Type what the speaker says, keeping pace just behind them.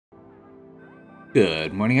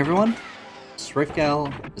Good morning, everyone. This is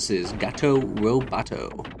Rifgal. This is Gato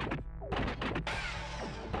Roboto.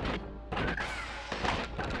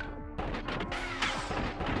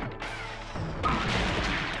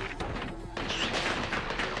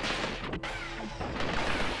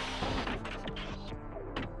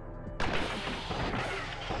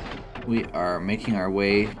 We are making our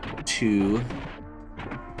way to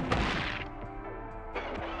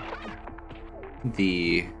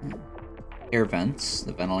the air vents,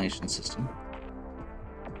 the ventilation system,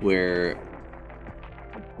 where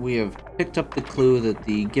we have picked up the clue that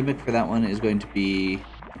the gimmick for that one is going to be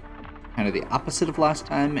kind of the opposite of last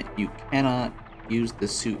time. You cannot use the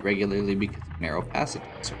suit regularly because of narrow passages,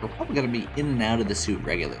 so we're probably going to be in and out of the suit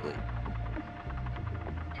regularly.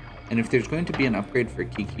 And if there's going to be an upgrade for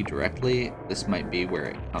Kiki directly, this might be where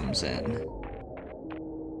it comes in.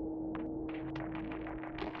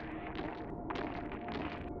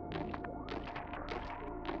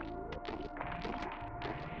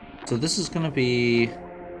 So this is going to be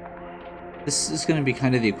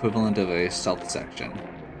kind of the equivalent of a stealth section.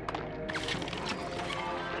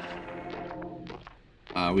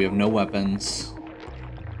 We have no weapons.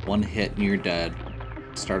 One hit and you're dead.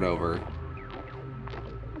 Start over.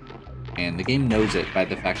 And the game knows it by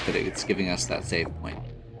the fact that it's giving us that save point.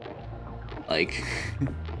 Like...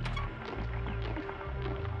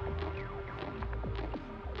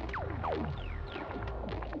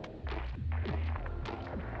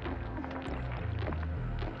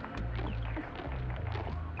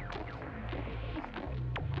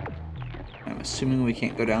 I'm assuming we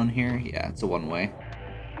can't go down here? Yeah, it's a one-way.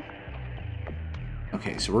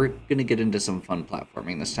 Okay, so we're gonna get into some fun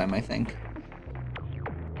platforming this time, I think.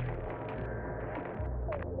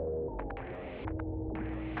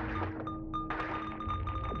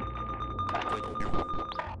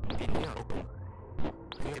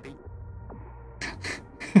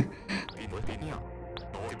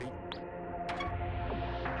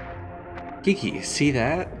 Kiki, see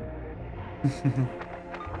that?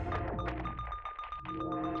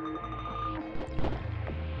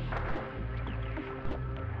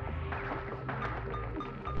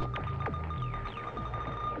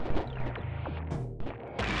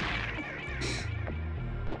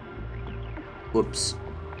 Whoops.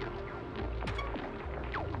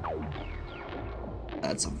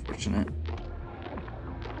 That's unfortunate.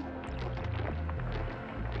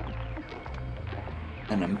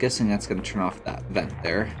 And I'm guessing that's going to turn off that vent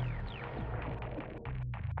there.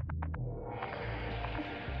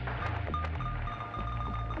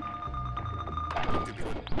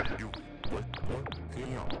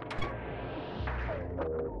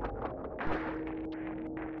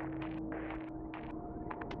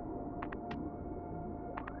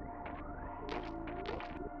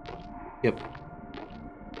 Yep.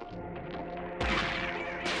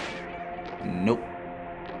 Nope.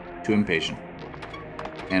 Too impatient.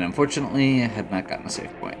 And unfortunately, I had not gotten a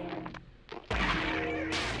save point.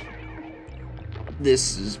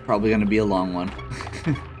 This is probably going to be a long one.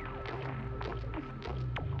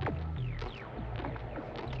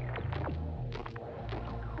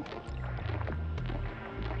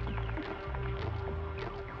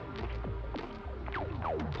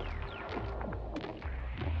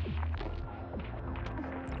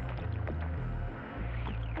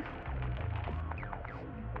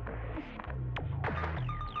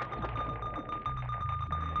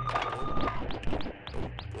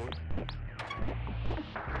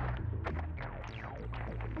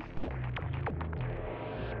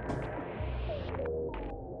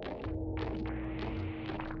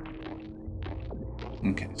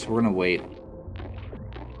 Okay, so we're gonna wait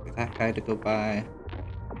for that guy to go by.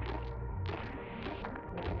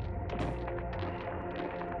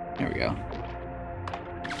 There we go.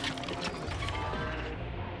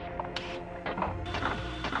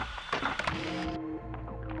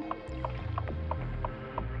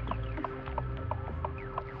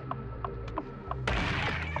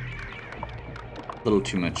 A little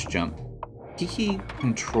too much jump. Kiki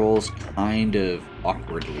controls kind of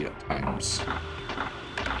awkwardly at times.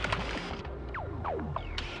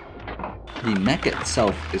 The mech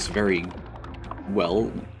itself is very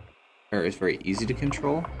is very easy to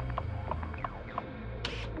control.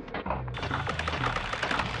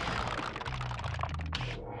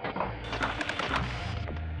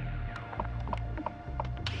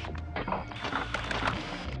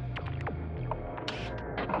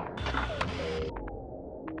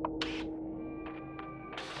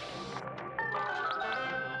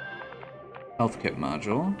 Health kit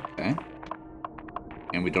module, okay.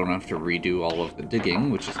 And we don't have to redo all of the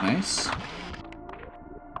digging, which is nice.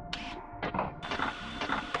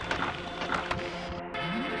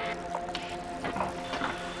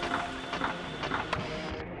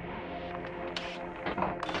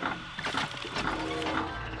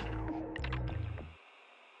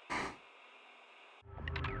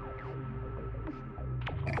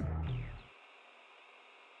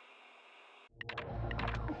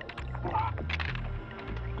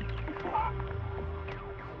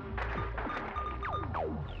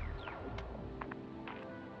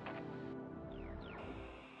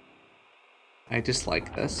 I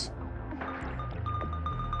dislike this.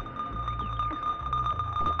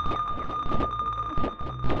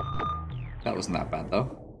 That wasn't that bad,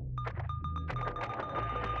 though.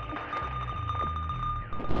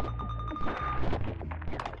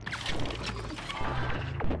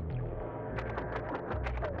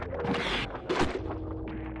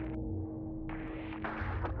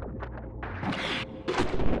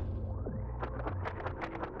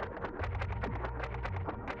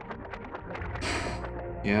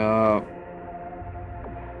 Yeah.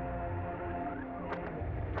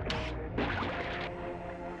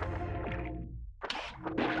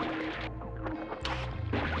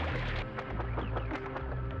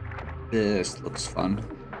 This looks fun.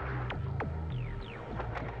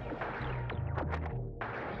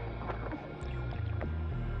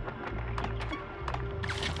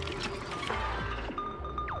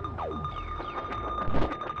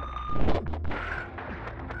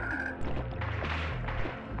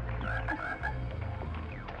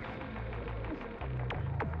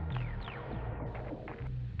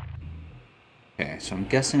 Okay, so I'm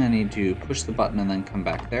guessing I need to push the button and then come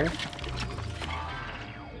back there.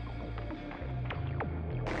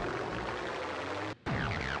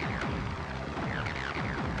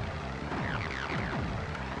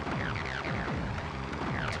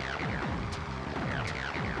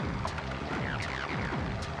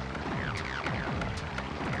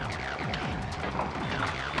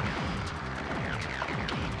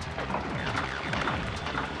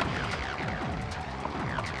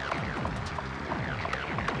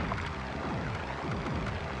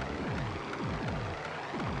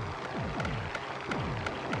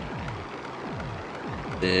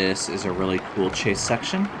 This is a really cool chase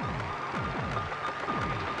section.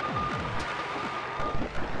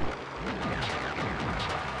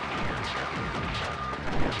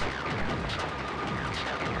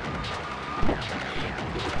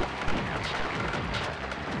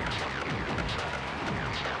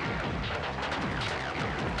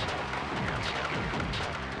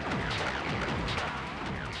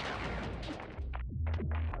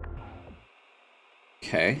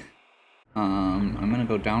 Okay. I'm gonna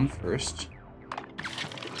go down first.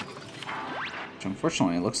 Which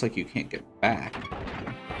unfortunately it looks like you can't get back.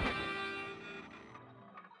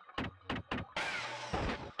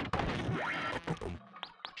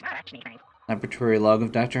 Laboratory log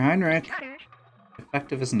of Dr. Heinrich.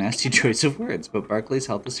 Effective is a nasty choice of words, but Barclay's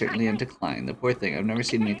health is certainly in decline. The poor thing, I've never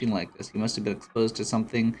seen anything like this. He must have been exposed to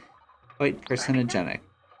something quite carcinogenic.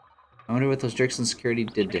 I wonder what those jerks in security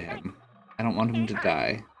did to him. I don't want him to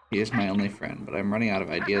die. He is my only friend, but I'm running out of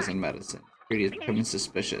ideas in medicine. Security is becoming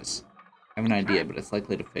suspicious. I have an idea, but it's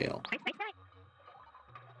likely to fail.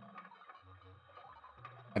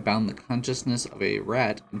 I bound the consciousness of a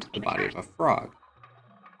rat into the body of a frog.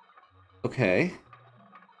 Okay.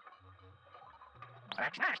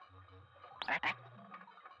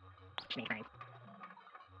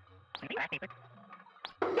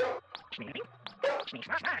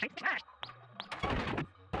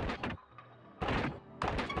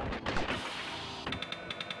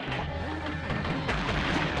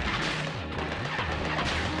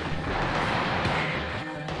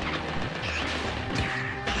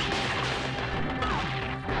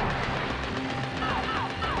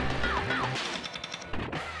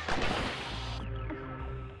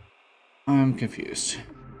 I'm confused.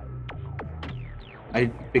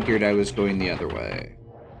 I figured I was going the other way.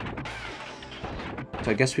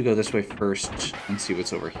 So I guess we go this way first and see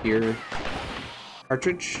what's over here.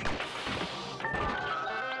 Cartridge.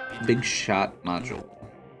 Big shot module.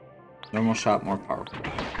 Normal shot, more powerful.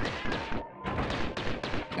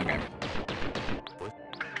 Okay.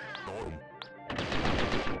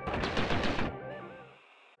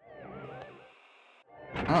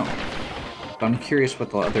 Oh. I'm curious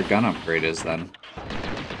what the other gun upgrade is then.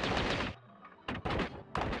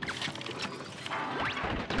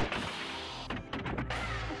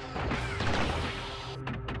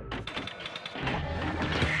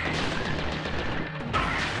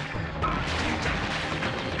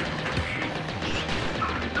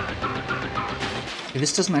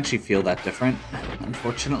 This doesn't actually feel that different,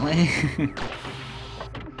 unfortunately.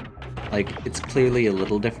 Like, it's clearly a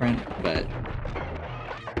little different, but...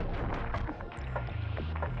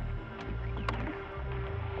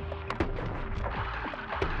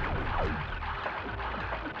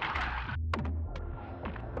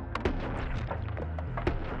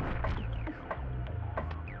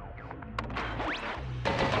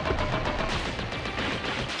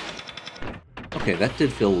 Okay, that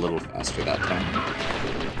did feel a little faster that time.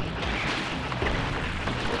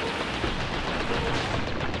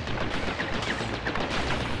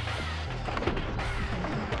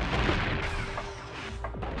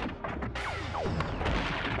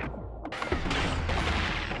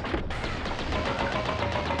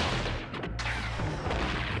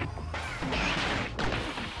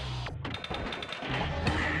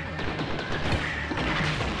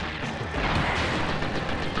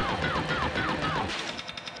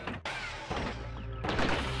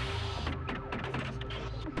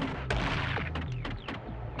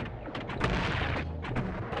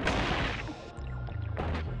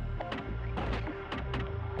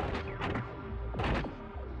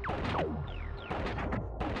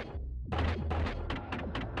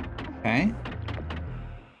 Okay.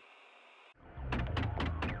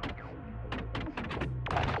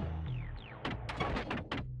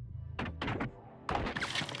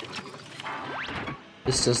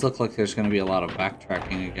 This does look like there's going to be a lot of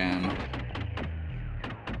backtracking again.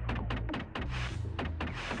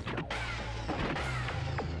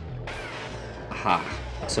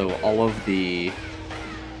 Aha. So all of the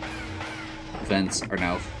vents are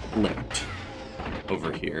now flipped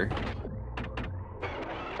over here.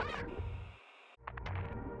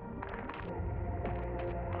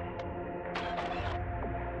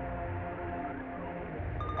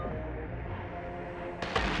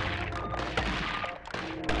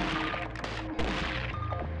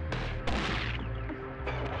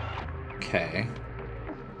 Okay.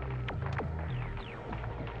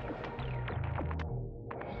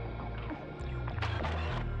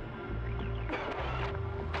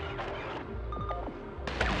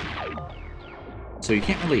 So you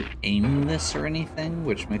can't really aim this or anything,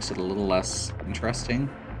 which makes it a little less interesting.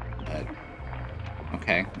 But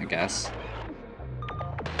okay, I guess.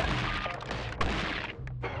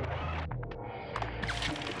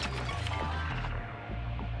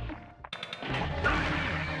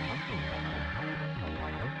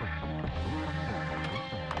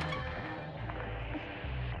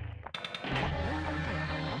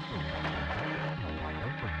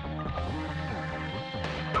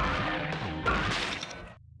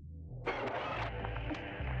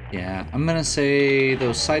 Yeah, I'm gonna say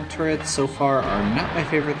those side turrets so far are not my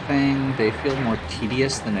favorite thing. They feel more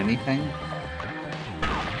tedious than anything.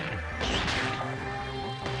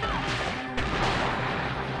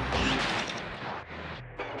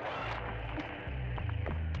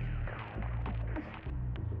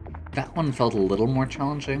 That one felt a little more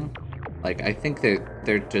challenging. Like, I think that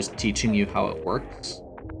they're just teaching you how it works.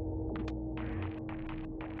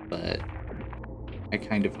 But I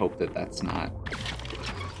kind of hope that that's not.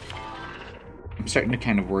 I'm starting to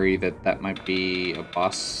kind of worry that that might be a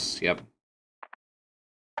boss. Yep.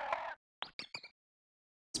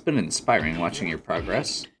 It's been inspiring watching your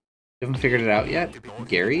progress. You haven't figured it out yet?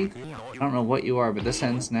 Gary? I don't know what you are, but this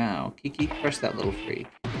ends now. Kiki, crush that little freak.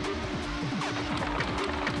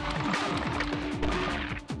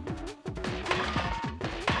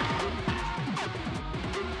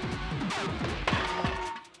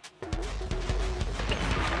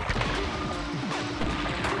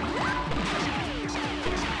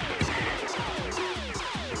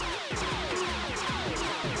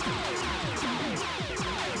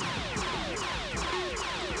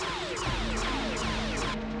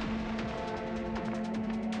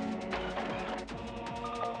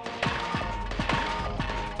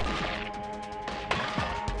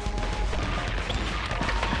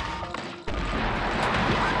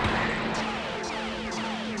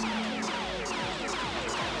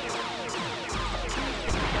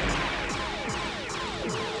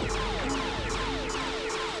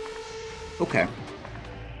 Okay.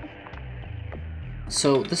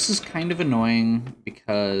 So this is kind of annoying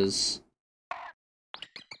because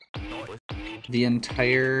the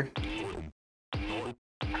entire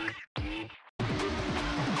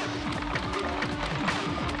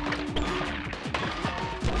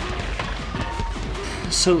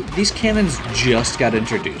So these cannons just got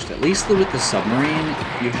introduced. At least with the submarine,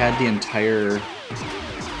 you had the entire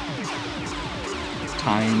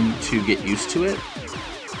time to get used to it.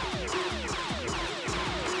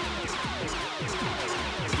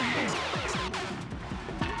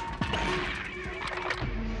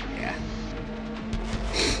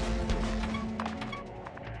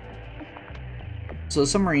 So the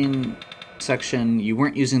submarine section, you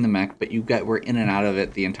weren't using the mech, but you were in and out of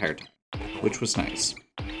it the entire time, which was nice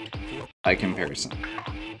by comparison.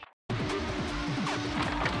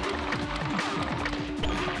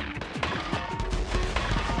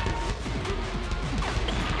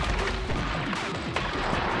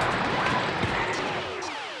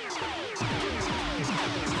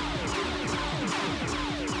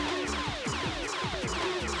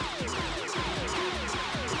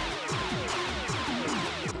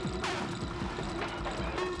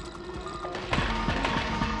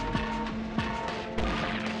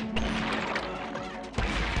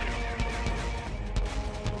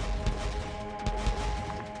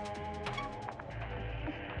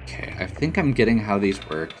 I think I'm getting how these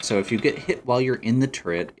work. So if you get hit while you're in the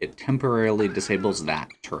turret, it temporarily disables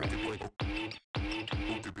that turret.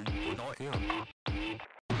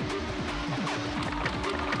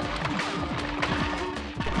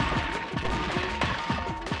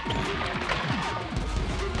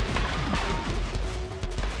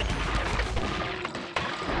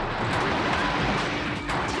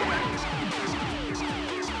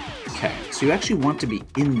 Okay. So you actually want to be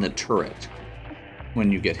in the turret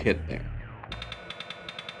when you get hit there.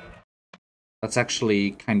 That's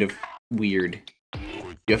actually kind of weird.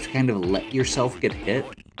 You have to kind of let yourself get hit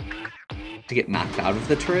to get knocked out of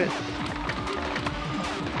the turret.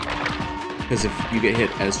 Because if you get hit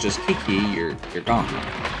as just Kiki, you're gone.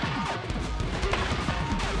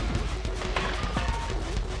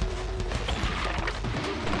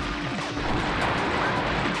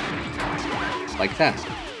 Like that,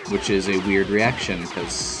 which is a weird reaction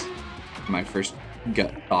because my first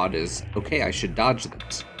gut thought is, okay, I should dodge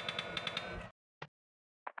this.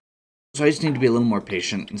 So I just need to be a little more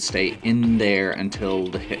patient and stay in there until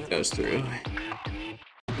the hit goes through.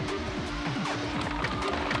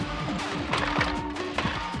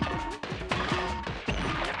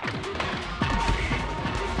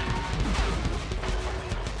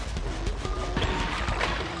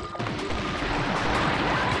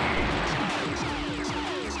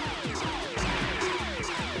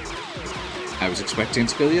 I was expecting it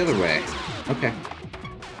to go the other way. Okay.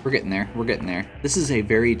 We're getting there. We're getting there. This is a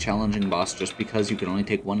very challenging boss just because you can only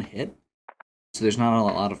take one hit. So there's not a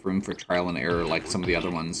lot of room for trial and error like some of the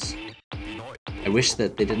other ones. I wish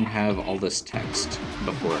that they didn't have all this text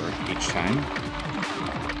before each time.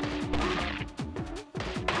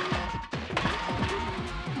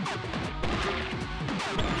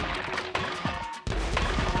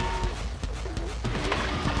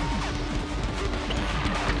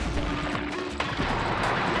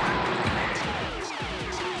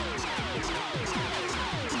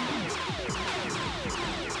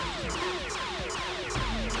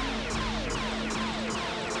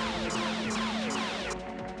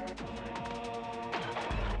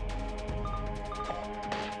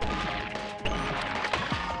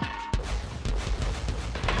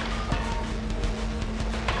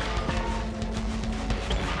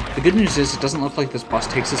 The good news is it doesn't look like this boss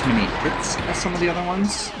takes as many hits as some of the other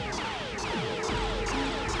ones.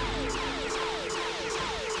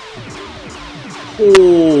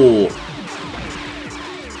 Oh!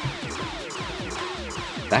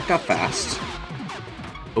 That got fast.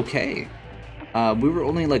 Okay. We were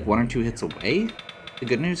only like 1 or 2 hits away, the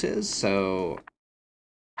good news is, so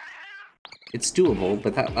it's doable,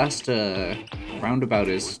 but that last roundabout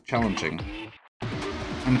is challenging.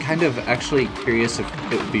 I'm kind of actually curious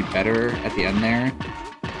if it would be better at the end there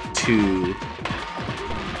to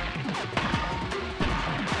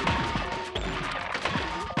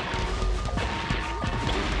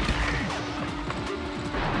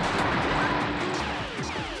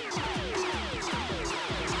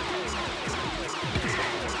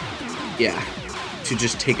to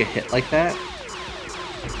just take a hit like that.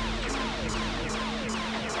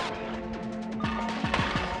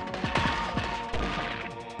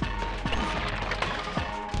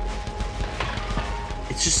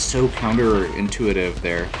 It's just so counterintuitive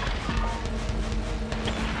there.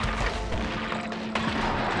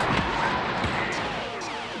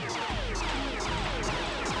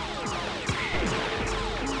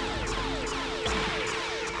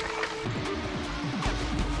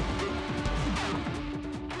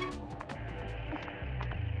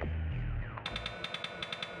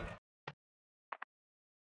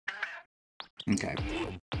 Okay.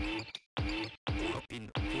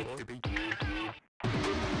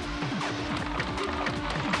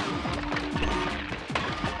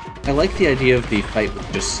 I like the idea of the fight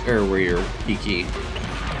with just, or where you're Kiki.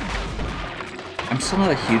 I'm still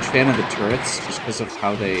not a huge fan of the turrets, just because of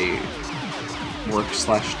how they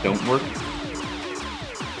work/don't work.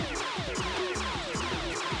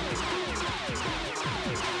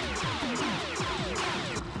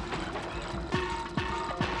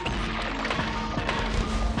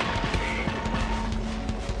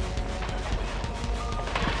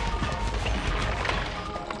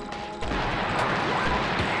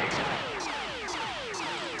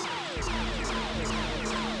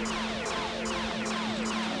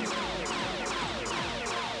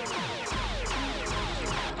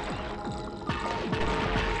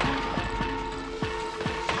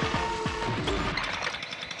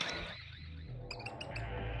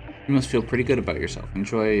 You must feel pretty good about yourself.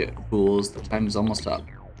 Enjoy it, fools. The time is almost up.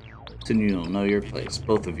 Soon you'll know your place,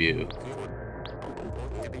 both of you.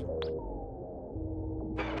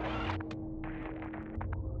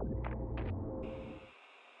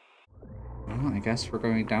 Well, I guess we're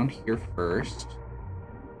going down here first.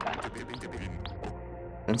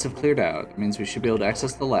 Vents have cleared out. That means we should be able to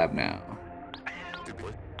access the lab now.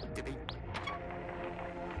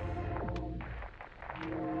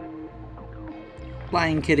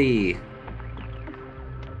 Flying kitty!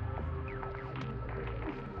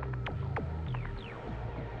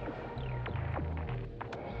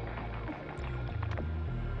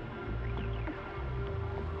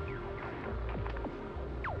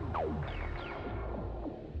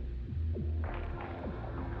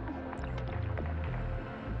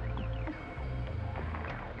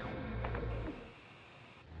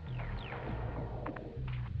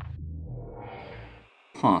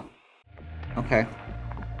 Huh. Okay.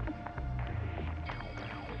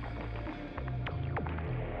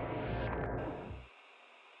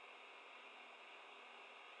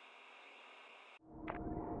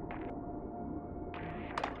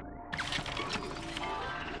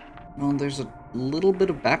 Well, there's a little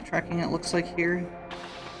bit of backtracking, it looks like, here.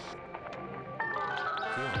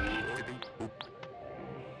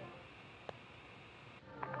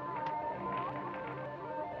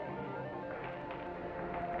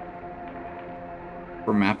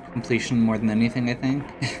 For map completion more than anything, I think.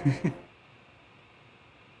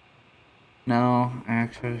 No, I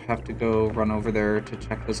actually have to go run over there to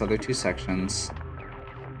check those other 2 sections.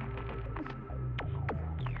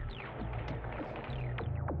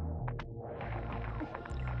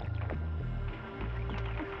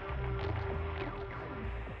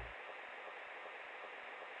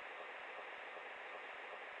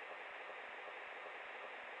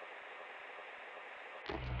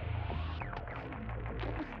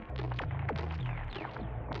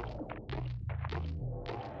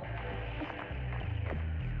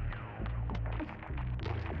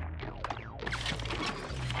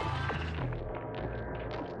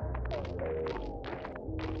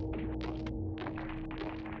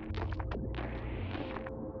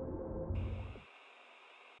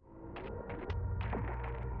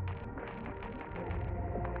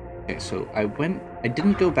 Okay, so I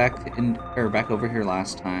didn't go back back over here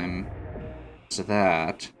last time to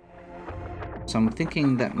that. So I'm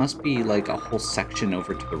thinking that must be like a whole section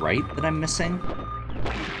over to the right that I'm missing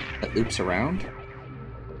that loops around.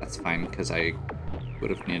 That's fine, because I would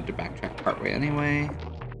have needed to backtrack partway anyway.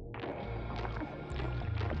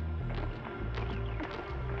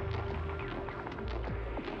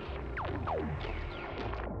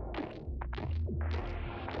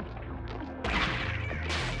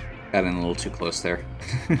 Got in a little too close there.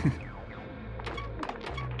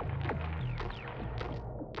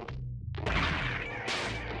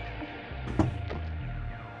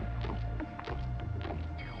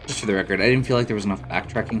 Just for the record, I didn't feel like there was enough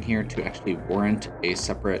backtracking here to actually warrant a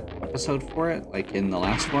separate episode for it, like in the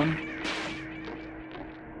last one.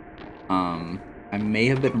 I may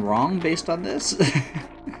have been wrong based on this.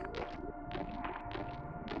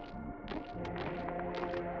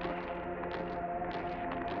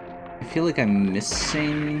 I feel like I'm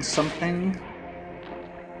missing something.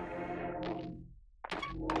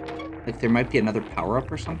 Like there might be another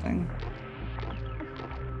power-up or something.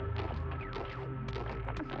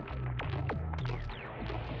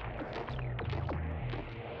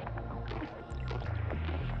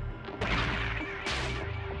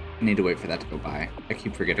 I need to wait for that to go by. I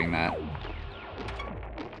keep forgetting that.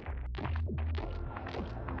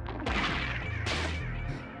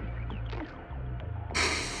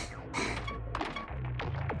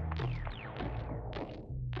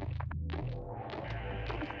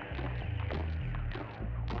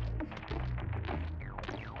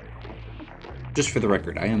 Just for the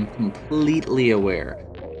record, I am completely aware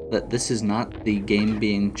that this is not the game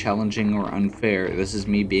being challenging or unfair. This is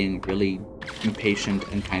me being really impatient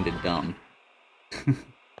and kind of dumb.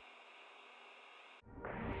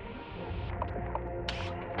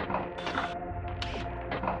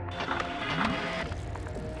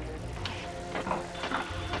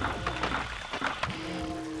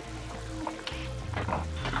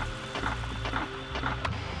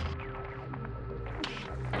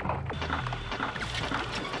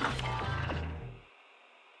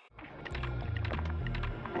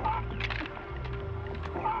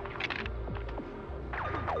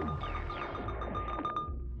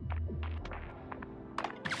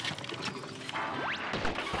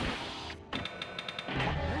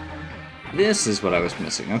 This is what I was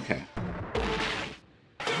missing, okay.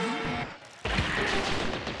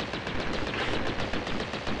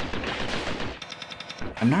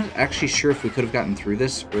 I'm not actually sure if we could have gotten through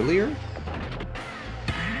this earlier.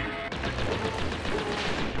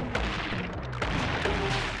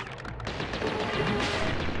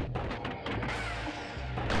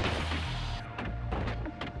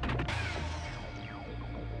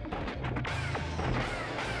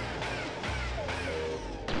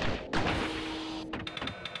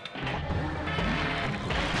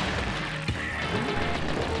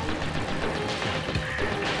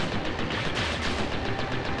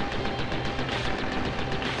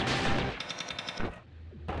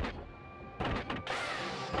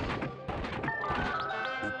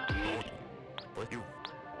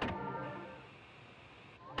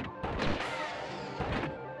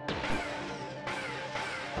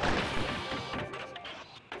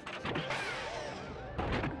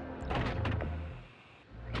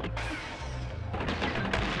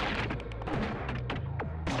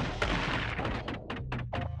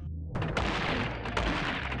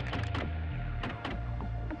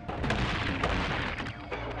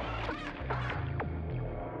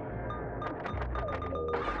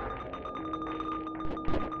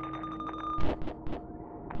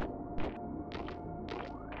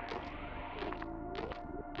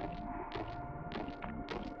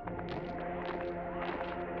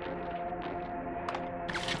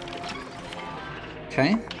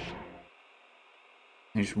 Okay.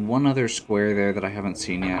 There's one other square there that I haven't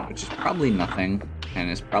seen yet, which is probably nothing, and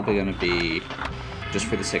is probably going to be just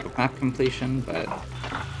for the sake of map completion, but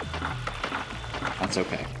that's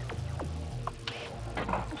okay.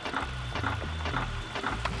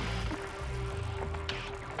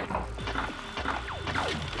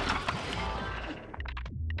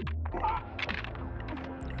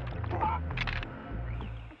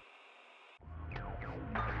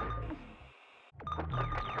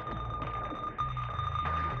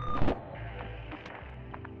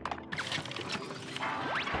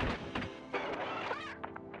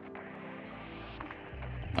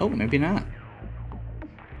 Oh, maybe not.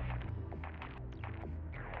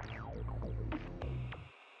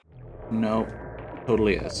 No,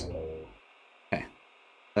 totally is. Okay,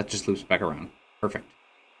 that just loops back around. Perfect.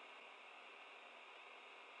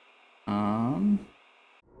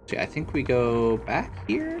 See, I think we go back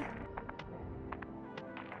here.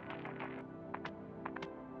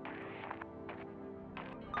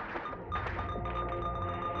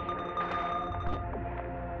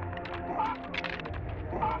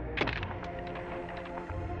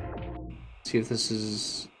 See if this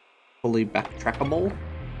is fully backtrackable.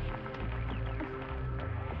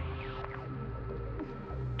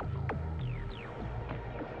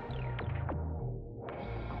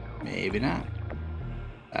 Maybe not.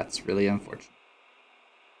 That's really unfortunate.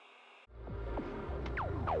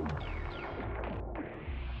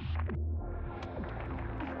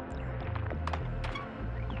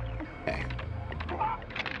 Okay.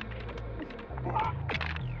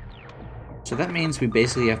 So that means we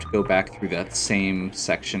basically have to go back through that same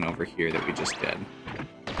section over here that we just did.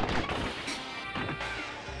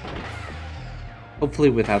 Hopefully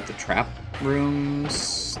without the trap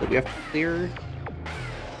rooms that we have to clear.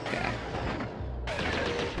 Yeah.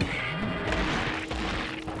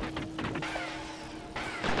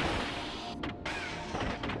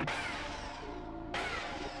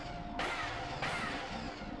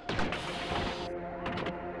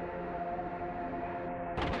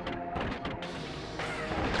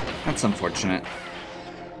 That's unfortunate,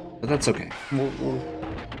 but that's okay. We'll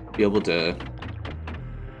be able to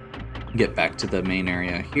get back to the main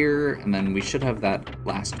area here, and then we should have that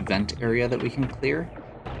last vent area that we can clear.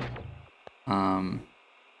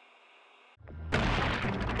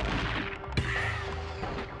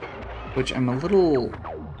 Which I'm not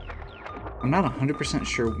 100%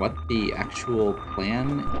 sure what the actual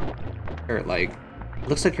plan, or like, it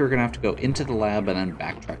looks like you're gonna have to go into the lab and then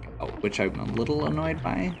backtrack out, which I'm a little annoyed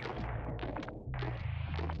by.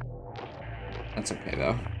 That's okay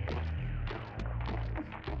though.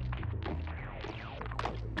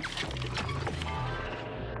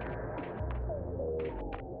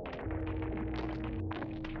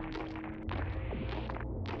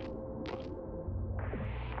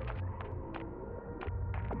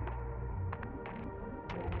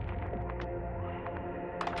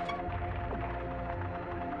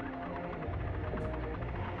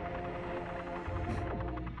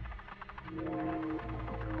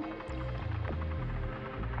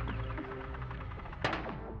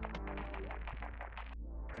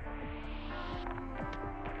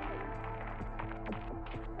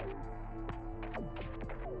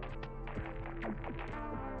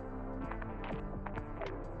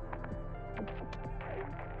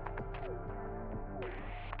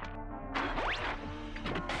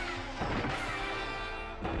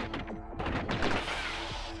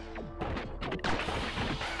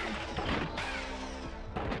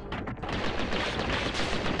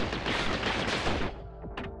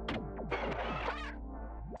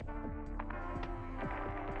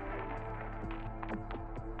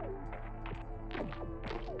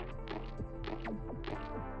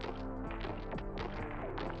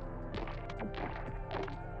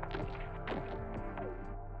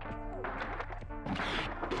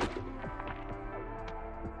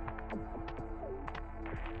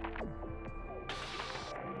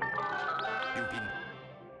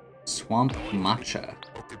 Swamp matcha.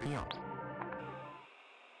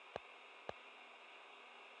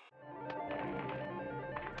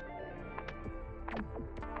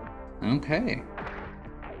 Okay.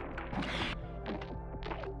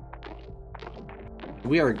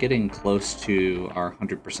 We are getting close to our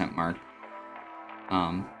 100% mark.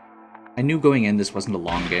 I knew going in this wasn't a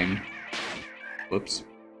long game. Whoops.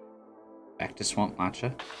 Back to Swamp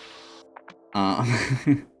Matcha.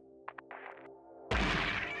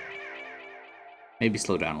 Maybe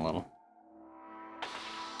slow down a little.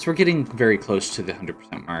 So we're getting very close to the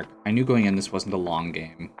 100% mark. I knew going in this wasn't a long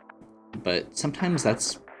game, but sometimes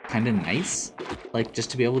that's kind of nice. Like, just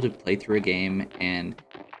to be able to play through a game and,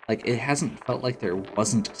 like, it hasn't felt like there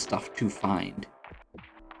wasn't stuff to find.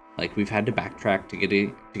 Like, we've had to backtrack to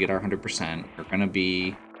get our 100%. We're gonna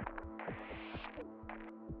be...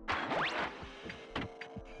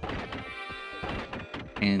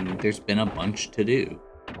 And there's been a bunch to do.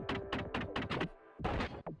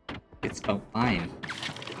 It's felt fine.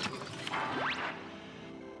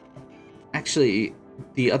 Actually,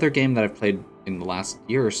 the other game that I've played in the last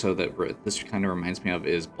year or so that this kind of reminds me of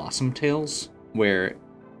is Blossom Tales, where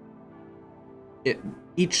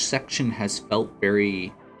each section has felt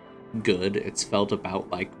very good. It's felt about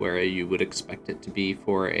like where you would expect it to be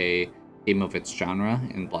for a game of its genre.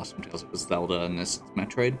 In Blossom Tales, it was Zelda, and this is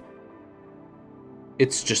Metroid.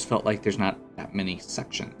 It's just felt like there's not that many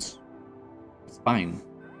sections. It's fine.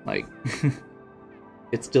 Like,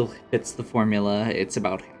 it still fits the formula. It's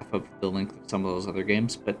about half of the length of some of those other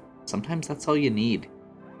games, but sometimes that's all you need.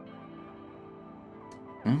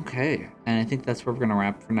 Okay, and I think that's where we're going to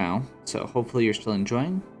wrap for now. So hopefully you're still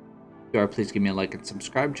enjoying. If you are, please give me a like and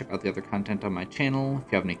subscribe. Check out the other content on my channel.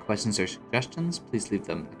 If you have any questions or suggestions, please leave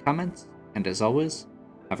them in the comments. And as always,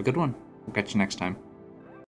 have a good one. We'll catch you next time.